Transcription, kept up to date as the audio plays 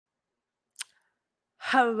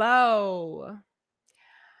Hello.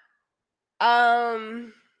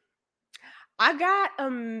 Um, I got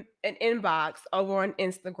an inbox over on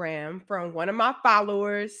Instagram from one of my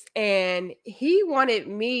followers, and he wanted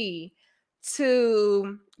me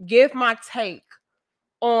to give my take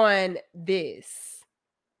on this.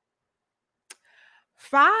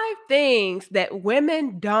 5 things that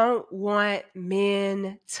women don't want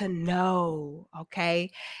men to know.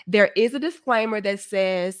 Okay. There is a disclaimer that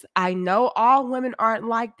says, I know all women aren't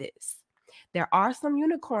like this. There are some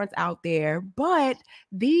unicorns out there, but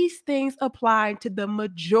these things apply to the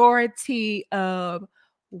majority of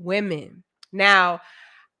women. Now,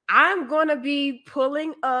 I'm going to be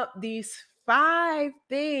pulling up these 5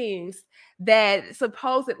 things that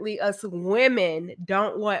supposedly us women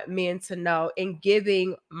don't want men to know and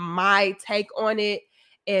giving my take on it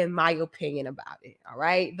and my opinion about it. All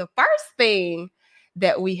right. The first thing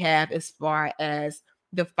that we have as far as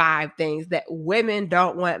the 5 things that women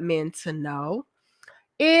don't want men to know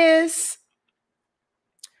is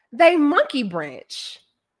they monkey branch.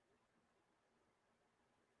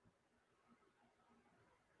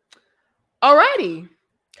 Alrighty.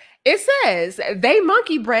 It says they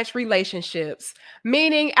monkey branch relationships,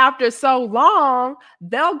 meaning after so long,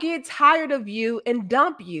 they'll get tired of you and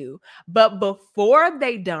dump you. But before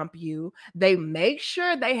they dump you, they make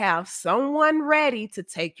sure they have someone ready to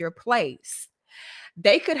take your place.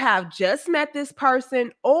 They could have just met this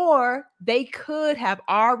person, or they could have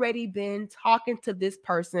already been talking to this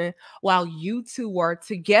person while you two were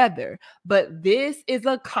together. But this is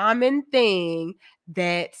a common thing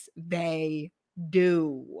that they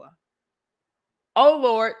do. Oh,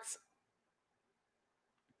 Lord.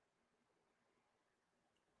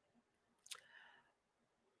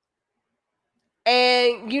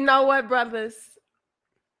 And you know what, brothers?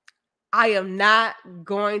 I am not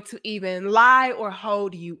going to even lie or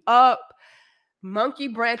hold you up. Monkey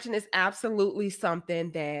branching is absolutely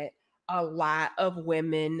something that a lot of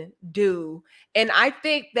women do. And I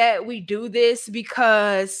think that we do this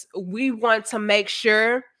because we want to make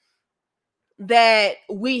sure that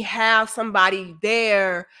we have somebody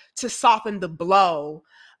there to soften the blow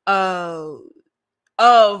uh,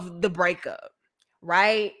 of the breakup,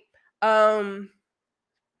 right? Um,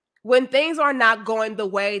 when things are not going the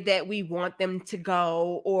way that we want them to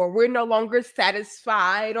go, or we're no longer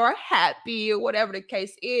satisfied or happy, or whatever the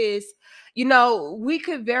case is, we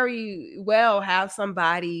could very well have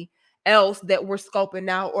somebody else that we're scoping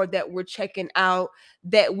out or that we're checking out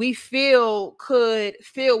that we feel could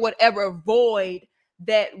fill whatever void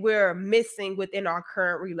that we're missing within our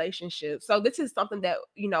current relationship. So this is something that,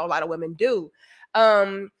 a lot of women do.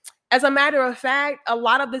 As a matter of fact, a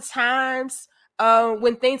lot of the times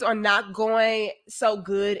when things are not going so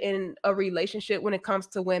good in a relationship when it comes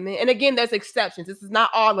to women. And again, there's exceptions. This is not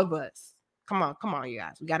all of us. Come on, you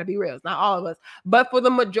guys. We got to be real. It's not all of us. But for the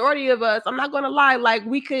majority of us, I'm not going to lie, like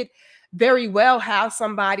we could very well have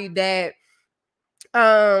somebody that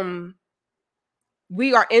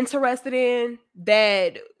we are interested in,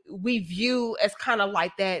 that we view as kind of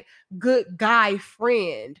like that good guy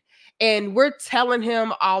friend. And we're telling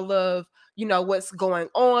him all of, what's going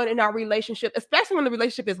on in our relationship, especially when the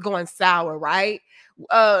relationship is going sour, right?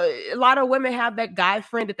 A lot of women have that guy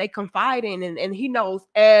friend that they confide in, and he knows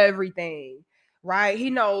everything, right? He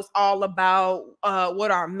knows all about what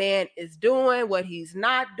our man is doing, what he's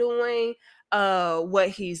not doing, what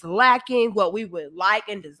he's lacking, what we would like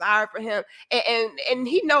and desire for him. And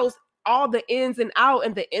he knows all the ins and out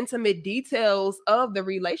and the intimate details of the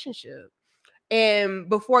relationship. And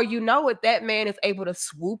before you know it, that man is able to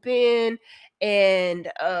swoop in and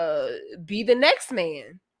be the next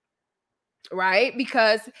man, right?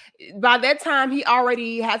 Because by that time, he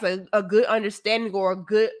already has a good understanding or a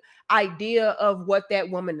good idea of what that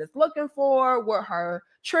woman is looking for, what her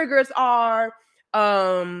triggers are,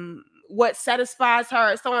 what satisfies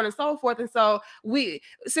her, so on and so forth. And so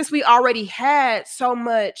since we already had so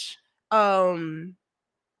much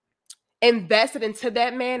invested into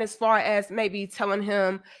that man, as far as maybe telling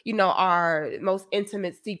him, our most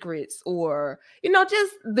intimate secrets, or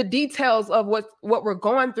just the details of what we're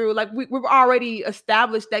going through, like we've already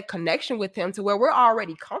established that connection with him to where we're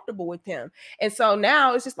already comfortable with him. And so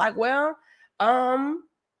now it's just like, well,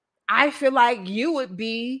 I feel like you would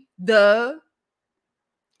be the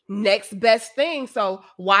next best thing, so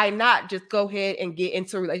why not just go ahead and get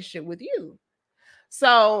into a relationship with you?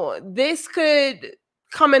 So this could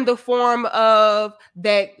come in the form of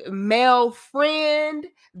that male friend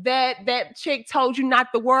that chick told you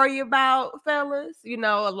not to worry about, fellas. You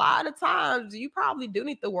know, a lot of times you probably do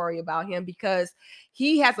need to worry about him because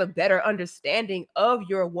he has a better understanding of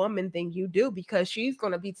your woman than you do, because she's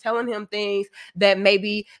going to be telling him things that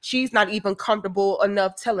maybe she's not even comfortable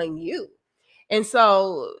enough telling you. And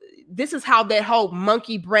so this is how that whole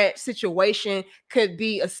monkey branch situation could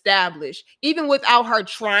be established, even without her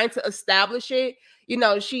trying to establish it. You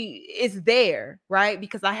know, she is there, right?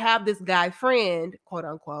 Because I have this guy friend, quote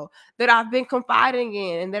unquote, that I've been confiding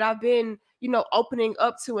in and that I've been, you know, opening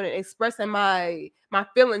up to and expressing my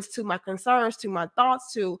feelings to, my concerns to, my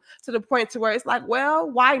thoughts to the point to where it's like, well,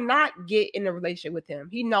 why not get in a relationship with him?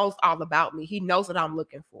 He knows all about me. He knows what I'm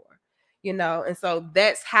looking for. You know, and so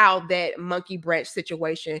that's how that monkey branch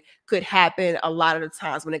situation could happen a lot of the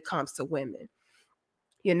times when it comes to women.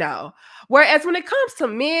 You know, whereas when it comes to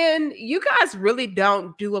men, you guys really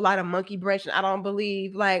don't do a lot of monkey branching. I don't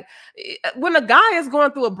believe. Like, when a guy is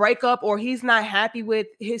going through a breakup or he's not happy with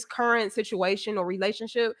his current situation or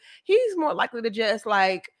relationship, he's more likely to just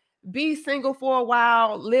like be single for a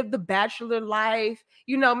while, live the bachelor life,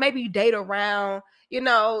 you know, maybe date around, you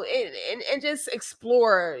know, and just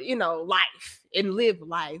explore, you know, life and live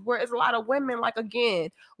life. Whereas a lot of women, like, again,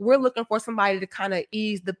 we're looking for somebody to kind of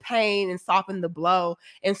ease the pain and soften the blow.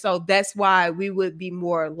 And so that's why we would be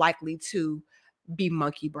more likely to be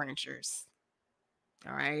monkey branchers.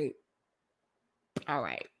 All right. All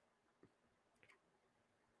right.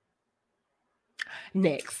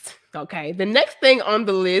 Next. Okay. The next thing on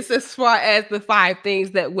the list, as far as the 5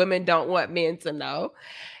 things that women don't want men to know,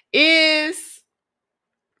 is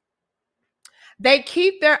they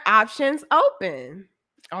keep their options open.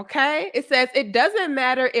 Okay. It says it doesn't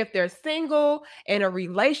matter if they're single, in a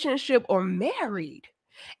relationship, or married.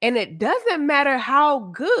 And it doesn't matter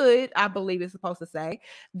how good, I believe it's supposed to say,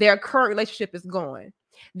 their current relationship is going.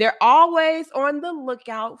 They're always on the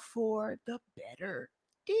lookout for the better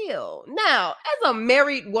deal. Now, as a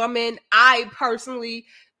married woman, I personally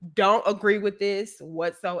don't agree with this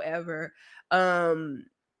whatsoever.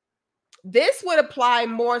 This would apply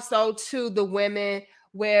more so to the women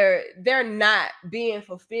where they're not being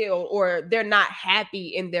fulfilled or they're not happy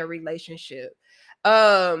in their relationship.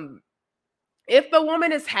 If the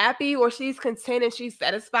woman is happy or she's content and she's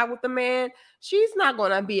satisfied with the man, she's not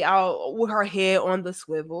going to be out with her head on the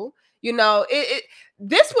swivel. You know,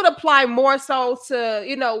 this would apply more so to,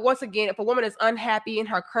 you know, once again, if a woman is unhappy in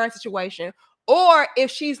her current situation, or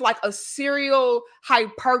if she's like a serial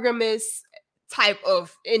hypergamous type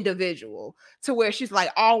of individual, to where she's like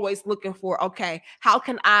always looking for, okay, how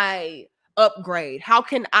can I upgrade? How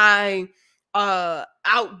can I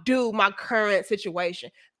outdo my current situation?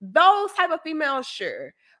 Those type of females,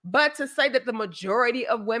 sure. But to say that the majority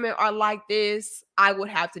of women are like this, I would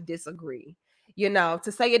have to disagree. You know,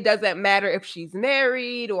 to say it doesn't matter if she's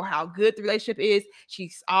married or how good the relationship is,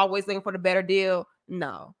 she's always looking for the better deal.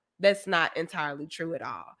 No, that's not entirely true at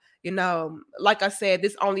all. You know, like I said,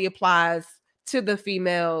 this only applies to the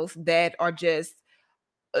females that are just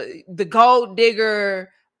the gold digger,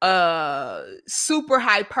 super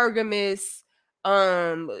hypergamous,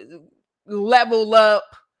 level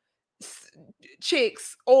up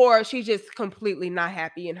chicks, or she's just completely not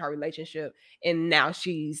happy in her relationship and now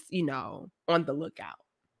she's, you know, on the lookout.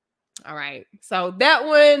 All right. So that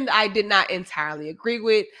one I did not entirely agree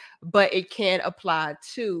with, but it can apply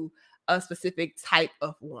to a specific type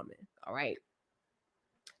of woman. All right.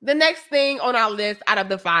 The next thing on our list out of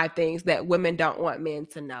the 5 things that women don't want men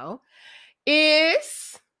to know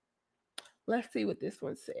is, let's see what this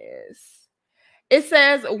one says. It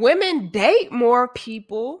says women date more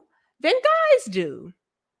people than guys do.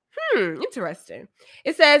 Interesting.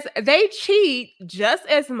 It says they cheat just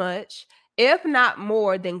as much, if not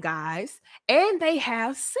more, than guys, and they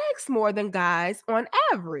have sex more than guys on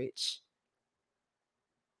average.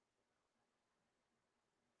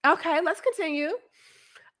 Okay, let's continue.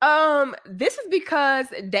 This is because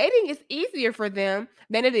dating is easier for them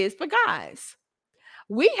than it is for guys.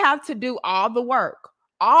 We have to do all the work.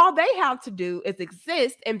 All they have to do is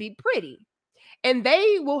exist and be pretty. And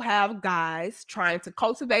they will have guys trying to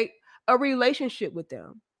cultivate a relationship with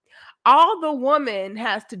them. All the woman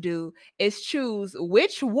has to do is choose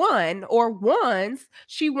which one or ones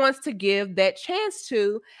she wants to give that chance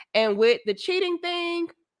to. And with the cheating thing,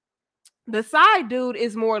 the side dude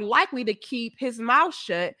is more likely to keep his mouth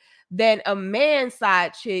shut than a man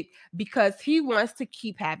side chick, because he wants to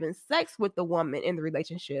keep having sex with the woman in the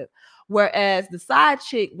relationship. Whereas the side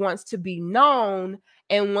chick wants to be known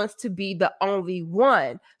and wants to be the only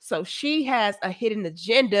one. So she has a hidden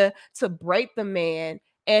agenda to break the man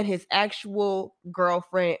and his actual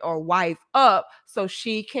girlfriend or wife up so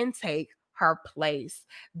she can take her place.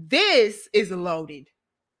 This is loaded.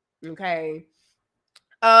 Okay.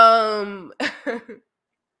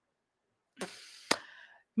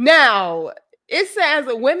 Now it says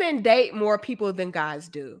women date more people than guys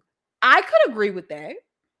do. I could agree with that.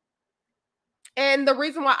 And the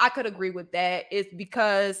reason why I could agree with that is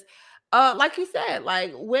because like you said,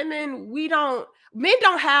 like women, men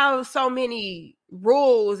don't have so many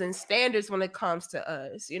rules and standards when it comes to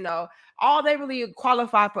us. You know, all they really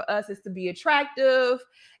qualify for us is to be attractive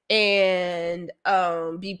and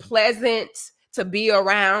be pleasant to be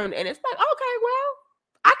around. And it's like, okay, well,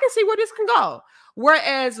 I can see where this can go.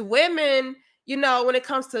 Whereas women, you know, when it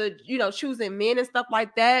comes to, you know, choosing men and stuff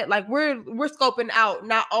like that, like we're scoping out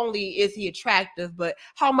not only is he attractive, but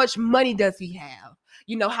how much money does he have?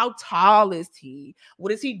 You know, how tall is he? What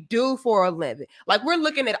does he do for a living? Like we're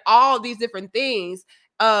looking at all these different things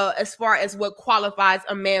as far as what qualifies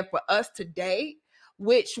a man for us to date,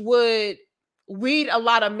 which would weed a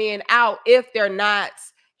lot of men out if they're not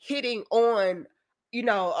hitting on, you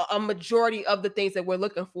know, a majority of the things that we're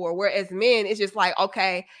looking for. Whereas men, it's just like,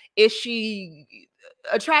 okay, is she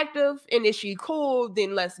attractive and is she cool?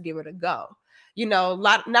 Then let's give it a go. You know,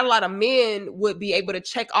 not a lot of men would be able to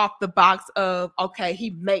check off the box of, okay,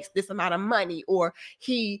 he makes this amount of money, or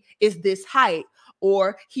he is this height,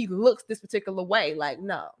 or he looks this particular way. Like,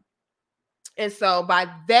 no. And so by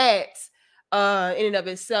that, in and of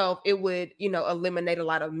itself, it would, you know, eliminate a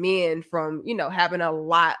lot of men from, you know, having a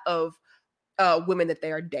lot of women that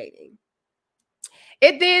they are dating.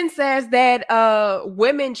 It then says that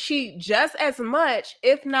women cheat just as much,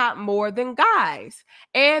 if not more, than guys,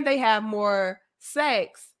 and they have more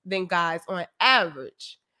sex than guys on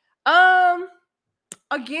average. Again,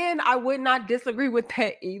 I would not disagree with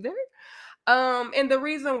that either. And the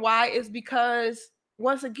reason why is because,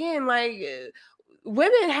 once again, like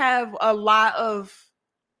women have a lot of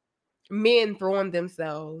men throwing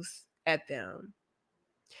themselves at them,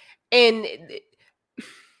 and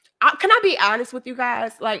can I be honest with you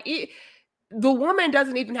guys? Like, the woman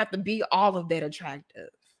doesn't even have to be all of that attractive,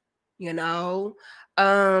 you know?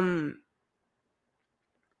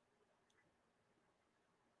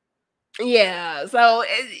 Yeah, so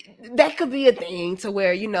that could be a thing to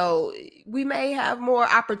where, you know, we may have more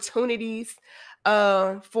opportunities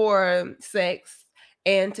for sex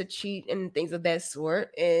and to cheat and things of that sort.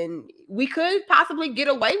 And we could possibly get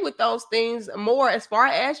away with those things more as far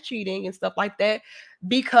as cheating and stuff like that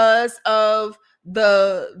because of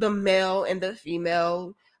the male and the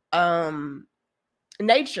female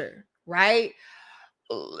nature, right?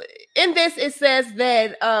 In this, it says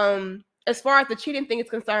that as far as the cheating thing is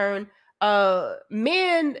concerned,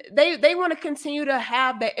 men, they want to continue to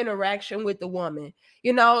have that interaction with the woman.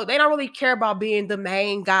 You know, they don't really care about being the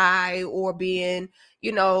main guy or being,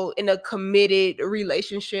 you know, in a committed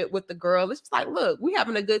relationship with the girl. It's just like, look, we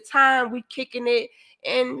having a good time, we kicking it,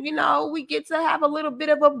 and you know, we get to have a little bit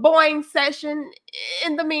of a boing session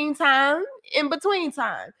in the meantime, in between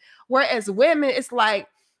time. Whereas women, it's like,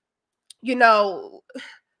 you know,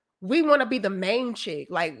 we want to be the main chick.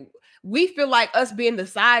 Like, we feel like us being the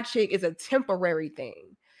side chick is a temporary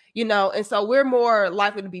thing, you know, and so we're more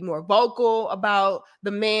likely to be more vocal about the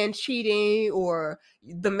man cheating or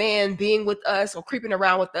the man being with us or creeping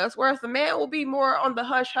around with us, whereas the man will be more on the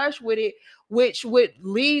hush hush with it, which would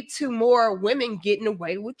lead to more women getting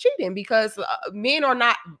away with cheating because men are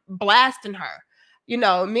not blasting her. You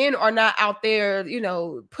know, men are not out there, you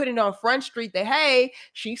know, putting on Front Street that, hey,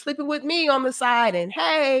 she's sleeping with me on the side, and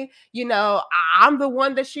hey, you know, I'm the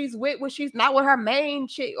one that she's with when she's not with her main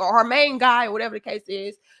chick or her main guy or whatever the case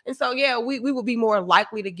is. And so, yeah, we will be more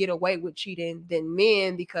likely to get away with cheating than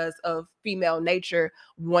men because of female nature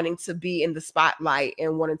wanting to be in the spotlight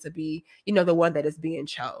and wanting to be, you know, the one that is being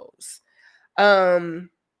chose. Us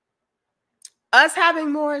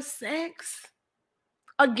having more sex,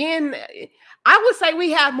 again, I would say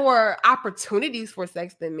we have more opportunities for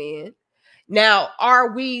sex than men. Now,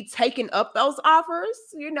 are we taking up those offers?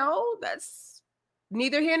 You know, that's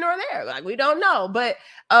neither here nor there. Like, we don't know. But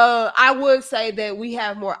I would say that we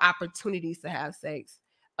have more opportunities to have sex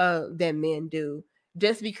than men do.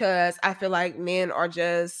 Just because I feel like men are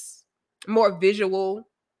just more visual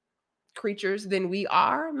creatures than we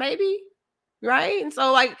are, maybe. Right? And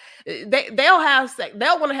so, like, they'll have sex,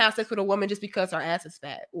 they'll want to have sex with a woman just because her ass is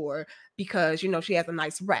fat or because, you know, she has a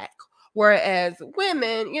nice rack. Whereas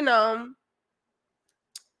women, you know,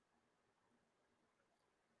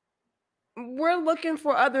 we're looking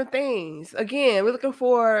for other things. Again, we're looking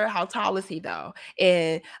for how tall is he though,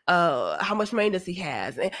 and how much money does he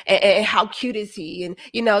has, and how cute is he, and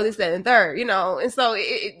this, that, and third. And so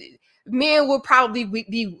men will probably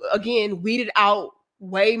be again weeded out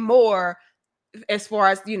way more as far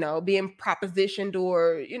as being propositioned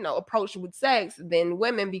or approached with sex than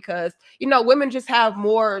women, because women just have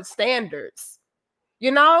more standards.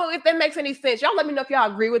 If that makes any sense. Y'all let me know if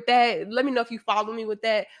y'all agree with that. Let me know if you follow me with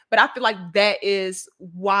that. But I feel like that is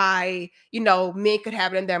why, men could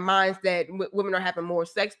have it in their minds that women are having more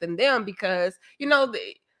sex than them, because,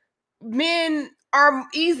 men are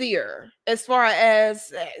easier as far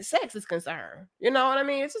as sex is concerned. You know what I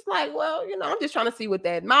mean? It's just like, well, I'm just trying to see what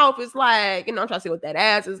that mouth is like. I'm trying to see what that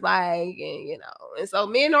ass is like. And so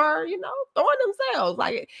men are, throwing themselves.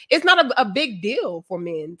 Like, it's not a big deal for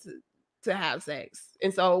men to have sex.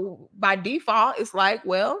 And so by default, it's like,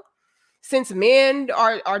 well, since men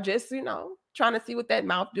are just, trying to see what that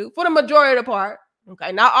mouth do for the majority of the part.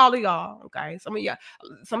 Okay, not all of y'all. Okay, some of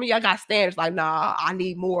y'all got standards like, nah, I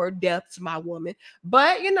need more depth to my woman.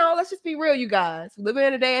 But let's just be real, you guys. We live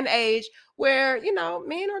in a day and age where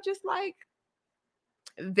men are just like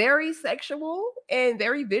very sexual and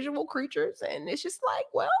very visual creatures, and it's just like,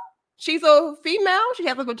 well, she's a female, she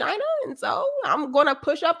has a vagina, and so I'm gonna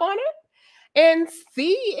push up on it and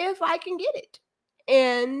see if I can get it.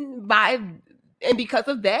 And because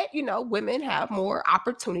of that, women have more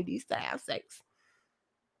opportunities to have sex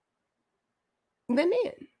than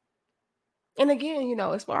men. And again,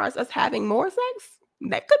 as far as us having more sex,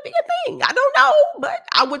 that could be a thing. I don't know, but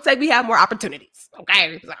I would say we have more opportunities.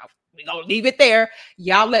 Okay, so we're gonna leave it there.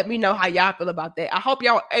 Y'all let me know how y'all feel about that. I hope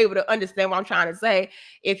y'all are able to understand what I'm trying to say.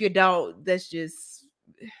 If you don't, let's just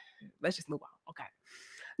move on. Okay.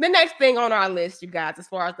 The next thing on our list, you guys, as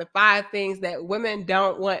far as the 5 things that women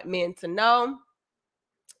don't want men to know,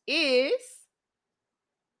 is,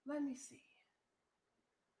 let me see.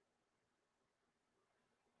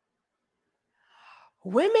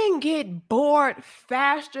 Women get bored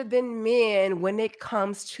faster than men when it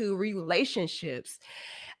comes to relationships.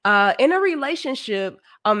 In a relationship,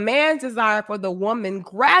 a man's desire for the woman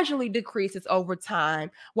gradually decreases over time,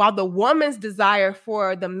 while the woman's desire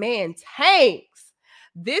for the man tanks.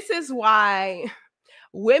 This is why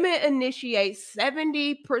women initiate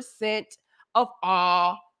 70% of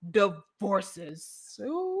all divorces.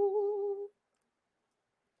 Ooh.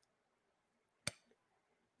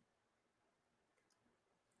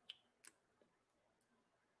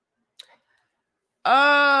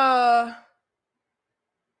 Uh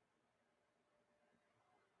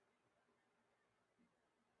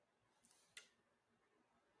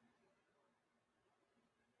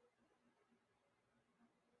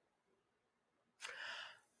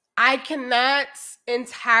I cannot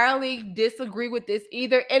entirely disagree with this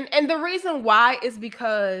either. And the reason why is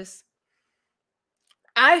because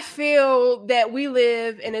I feel that we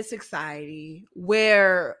live in a society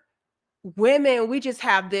where women, we just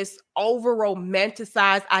have this over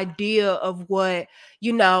romanticized idea of what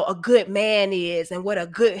a good man is, and what a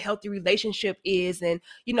good healthy relationship is, and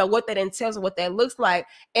what that entails and what that looks like.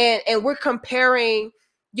 And we're comparing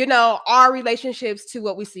our relationships to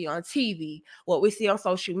what we see on TV, what we see on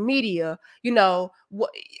social media,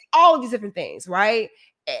 all of these different things, right?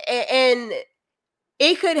 And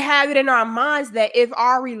it could have it in our minds that if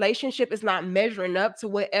our relationship is not measuring up to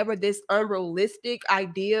whatever this unrealistic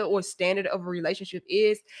idea or standard of a relationship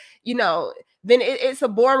is, then it's a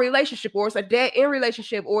boring relationship, or it's a dead end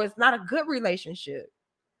relationship, or it's not a good relationship.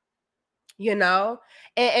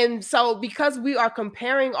 And so because we are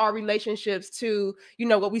comparing our relationships to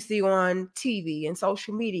what we see on TV and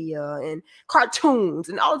social media and cartoons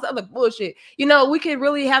and all this other bullshit, we can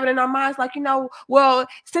really have it in our minds like, well,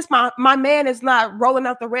 since my man is not rolling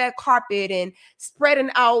out the red carpet and spreading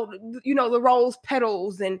out the rose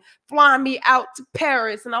petals and flying me out to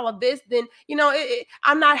Paris and all of this, then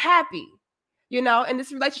I'm not happy, and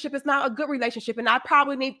this relationship is not a good relationship, and I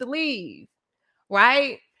probably need to leave,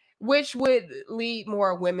 right? Which would lead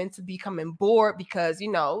more women to becoming bored because,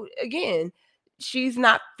 again, she's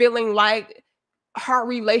not feeling like her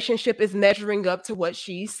relationship is measuring up to what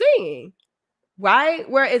she's seeing, right?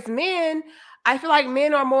 Whereas men, I feel like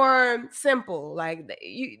men are more simple. Like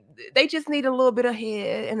they just need a little bit of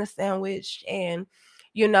head and a sandwich, and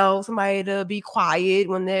somebody to be quiet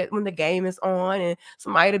when the game is on, and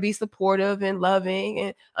somebody to be supportive and loving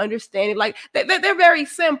and understanding. Like they're very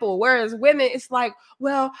simple. Whereas women, it's like,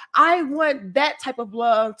 well, I want that type of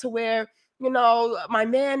love to where my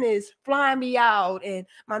man is flying me out, and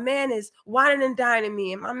my man is whining and dining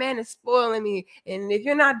me, and my man is spoiling me. And if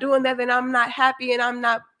you're not doing that, then I'm not happy, and I'm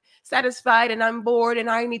not satisfied and I'm bored and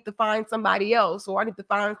I need to find somebody else, or I need to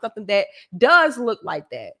find something that does look like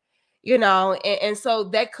that, and so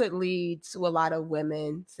that could lead to a lot of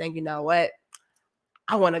women saying, you know what,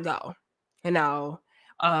 I want to go, you know,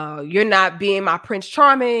 you're not being my Prince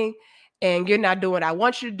Charming, and you're not doing what I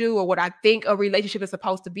want you to do or what I think a relationship is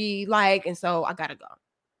supposed to be like. And so I gotta go.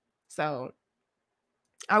 So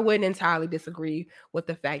I wouldn't entirely disagree with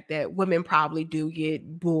the fact that women probably do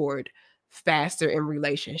get bored faster in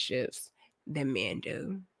relationships than men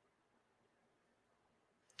do.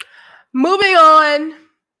 Moving on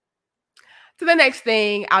to the next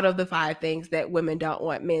thing out of the 5 things that women don't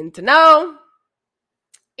want men to know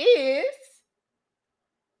is,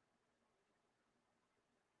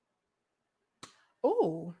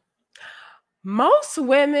 most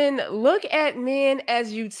women look at men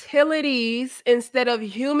as utilities instead of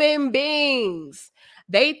human beings.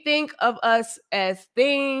 They think of us as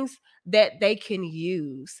things that they can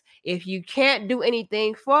use. If you can't do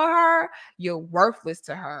anything for her, you're worthless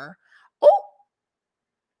to her. Oh,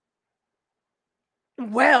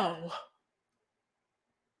 well,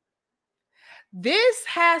 this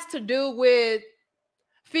has to do with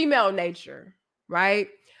female nature, right?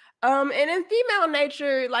 And in female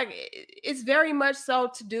nature, like it's very much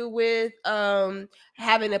so to do with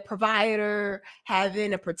having a provider,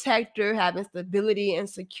 having a protector, having stability and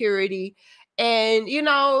security. And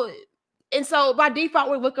and so by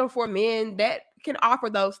default, we're looking for men that can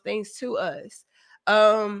offer those things to us.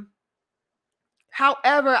 Um,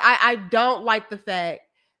 However, I don't like the fact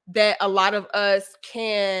that a lot of us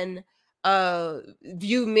can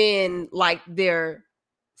view men like they're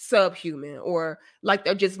subhuman, or like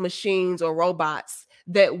they're just machines or robots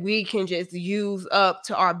that we can just use up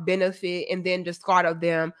to our benefit and then discard of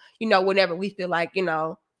them, whenever we feel like,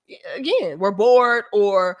 again, we're bored,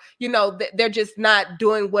 or, they're just not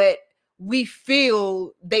doing what we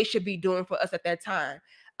feel they should be doing for us at that time.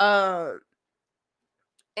 Um,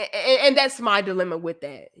 and that's my dilemma with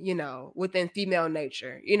that, within female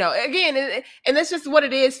nature, again, and that's just what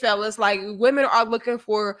it is, fellas. Like, women are looking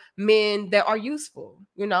for men that are useful,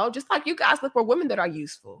 just like you guys look for women that are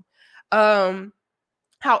useful. However,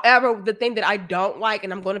 the thing that I don't like,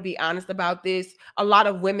 and I'm going to be honest about this, a lot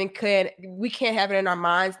of women we can't have it in our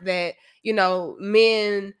minds that,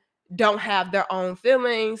 men don't have their own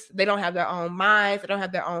feelings, they don't have their own minds, they don't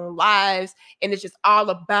have their own lives, and it's just all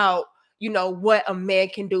about, what a man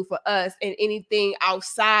can do for us, and anything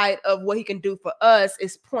outside of what he can do for us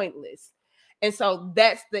is pointless. And so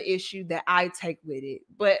that's the issue that I take with it.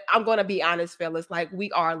 But I'm going to be honest, fellas, like,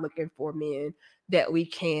 we are looking for men that we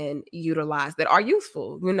can utilize that are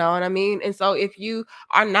useful, you know what I mean? And so if you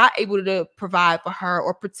are not able to provide for her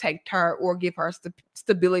or protect her or give her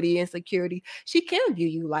stability and security, she can view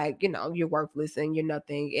you like, you're worthless and you're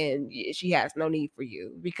nothing, and she has no need for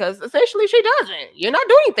you, because essentially she doesn't. You're not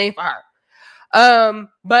doing anything for her.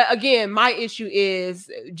 But again, my issue is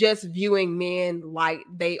just viewing men like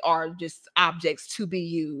they are just objects to be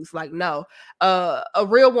used. Like, no, a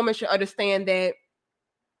real woman should understand that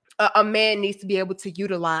a man needs to be able to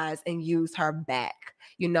utilize and use her back.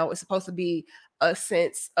 It's supposed to be a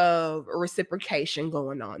sense of reciprocation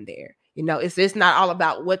going on there. It's just not all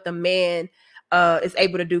about what the man is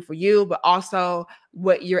able to do for you, but also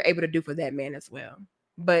what you're able to do for that man as well.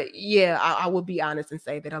 But yeah, I will be honest and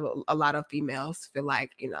say that a lot of females feel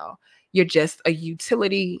like, you're just a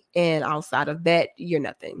utility, and outside of that, you're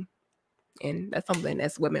nothing. And that's something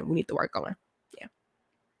as women we need to work on. Yeah.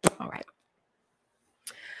 All right.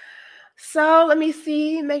 So let me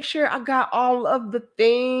see, make sure I got all of the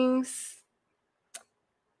things.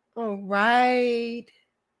 All right.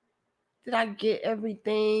 Did I get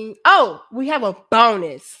everything? Oh, we have a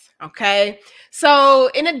bonus. Okay.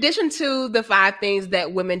 So, in addition to the 5 things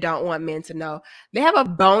that women don't want men to know, they have a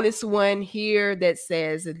bonus one here that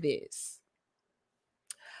says this.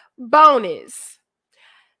 Bonus.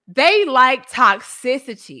 They like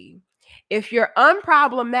toxicity. If you're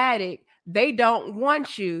unproblematic, they don't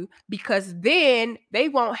want you, because then they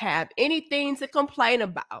won't have anything to complain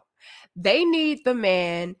about. They need the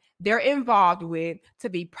man they're involved with to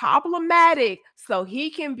be problematic so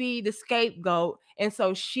he can be the scapegoat and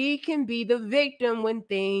so she can be the victim when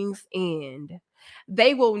things end.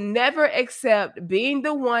 They will never accept being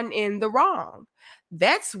the one in the wrong.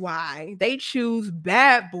 That's why they choose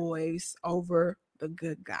bad boys over the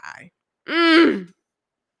good guy.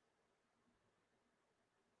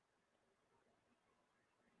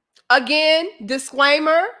 Again,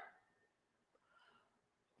 disclaimer,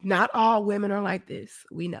 not all women are like this.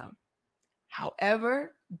 We know.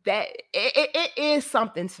 However, that it is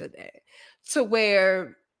something to that, to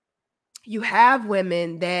where you have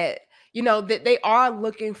women that, you know, that they are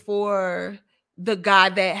looking for the guy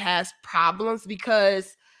that has problems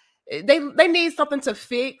because they need something to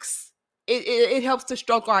fix. It helps to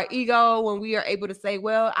stroke our ego when we are able to say,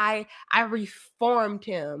 well, I reformed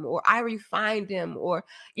him, or I refined him, or,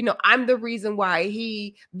 you know, I'm the reason why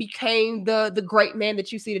he became the great man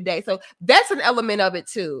that you see today. So that's an element of it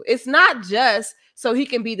too. It's not just so he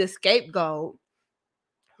can be the scapegoat,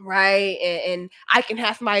 right? And I can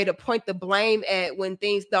have somebody to point the blame at when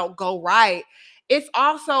things don't go right. It's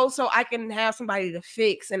also so I can have somebody to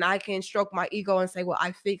fix, and I can stroke my ego and say, well,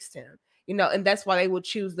 I fixed him, you know, and that's why they will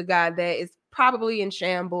choose the guy that is probably in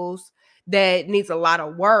shambles, that needs a lot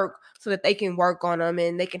of work, so that they can work on them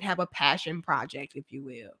and they can have a passion project, if you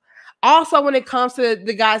will. Also, when it comes to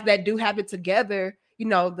the guys that do have it together, you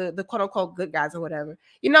know, the quote unquote good guys or whatever,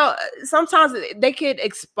 you know, sometimes they could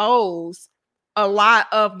expose a lot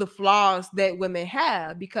of the flaws that women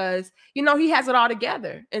have, because, you know, he has it all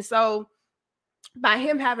together. And so by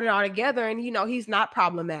him having it all together, and, you know, he's not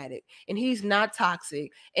problematic and he's not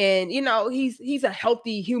toxic, and, you know, he's a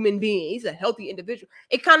healthy human being, he's a healthy individual,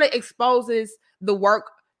 it kind of exposes the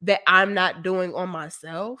work that I'm not doing on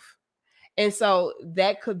myself. And so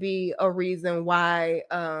that could be a reason why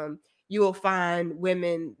you will find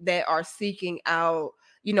women that are seeking out,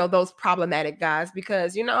 you know, those problematic guys,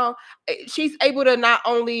 because, you know, she's able to not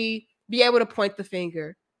only be able to point the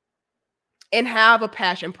finger and have a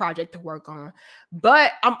passion project to work on,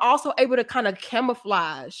 but I'm also able to kind of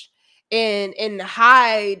camouflage and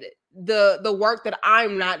hide the work that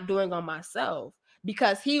I'm not doing on myself,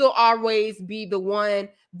 because he'll always be the one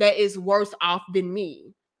that is worse off than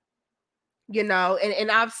me, you know. And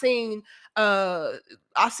uh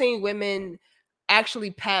I've seen women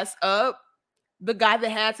actually pass up the guy that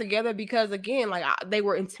had together, because, again, like, they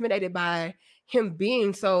were intimidated by him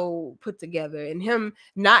being so put together and him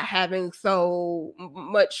not having so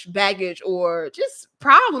much baggage or just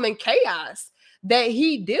problem and chaos that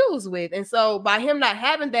he deals with. And so by him not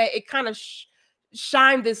having that, it kind of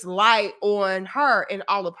shined this light on her and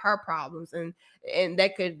all of her problems, and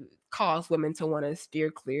that could cause women to want to steer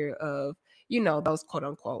clear of, you know, those quote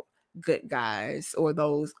unquote good guys, or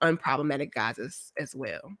those unproblematic guys as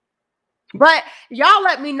well. But y'all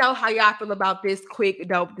let me know how y'all feel about this quick,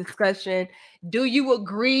 dope discussion. Do you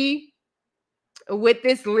agree with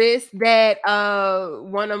this list that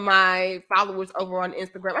one of my followers over on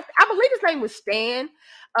Instagram, I believe his name was Stan.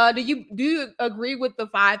 Do you agree with the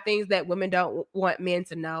 5 things that women don't want men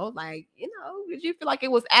to know? Like, you know, did you feel like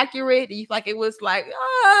it was accurate? Do you feel like it was like,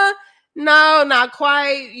 no, not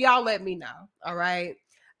quite? Y'all let me know. All right.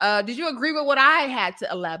 Did you agree with what I had to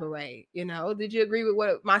elaborate? You know, did you agree with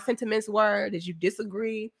what my sentiments were? Did you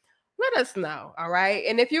disagree? Let us know. All right.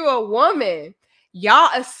 And if you're a woman, y'all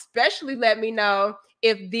especially let me know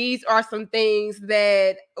if these are some things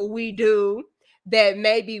that we do that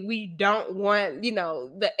maybe we don't want, you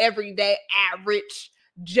know, the everyday average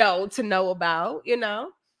Joe to know about, you know,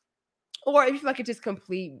 or if you feel like it's just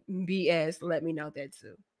complete BS, let me know that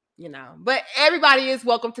too. You know, but everybody is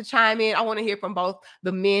welcome to chime in. I want to hear from both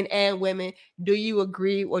the men and women. Do you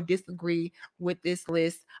agree or disagree with this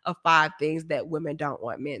list of 5 things that women don't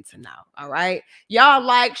want men to know? All right. Y'all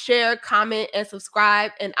like, share, comment, and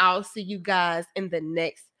subscribe. And I'll see you guys in the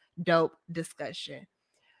next dope discussion.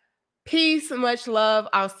 Peace, much love.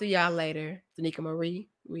 I'll see y'all later. Tanika Marie,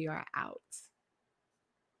 we are out.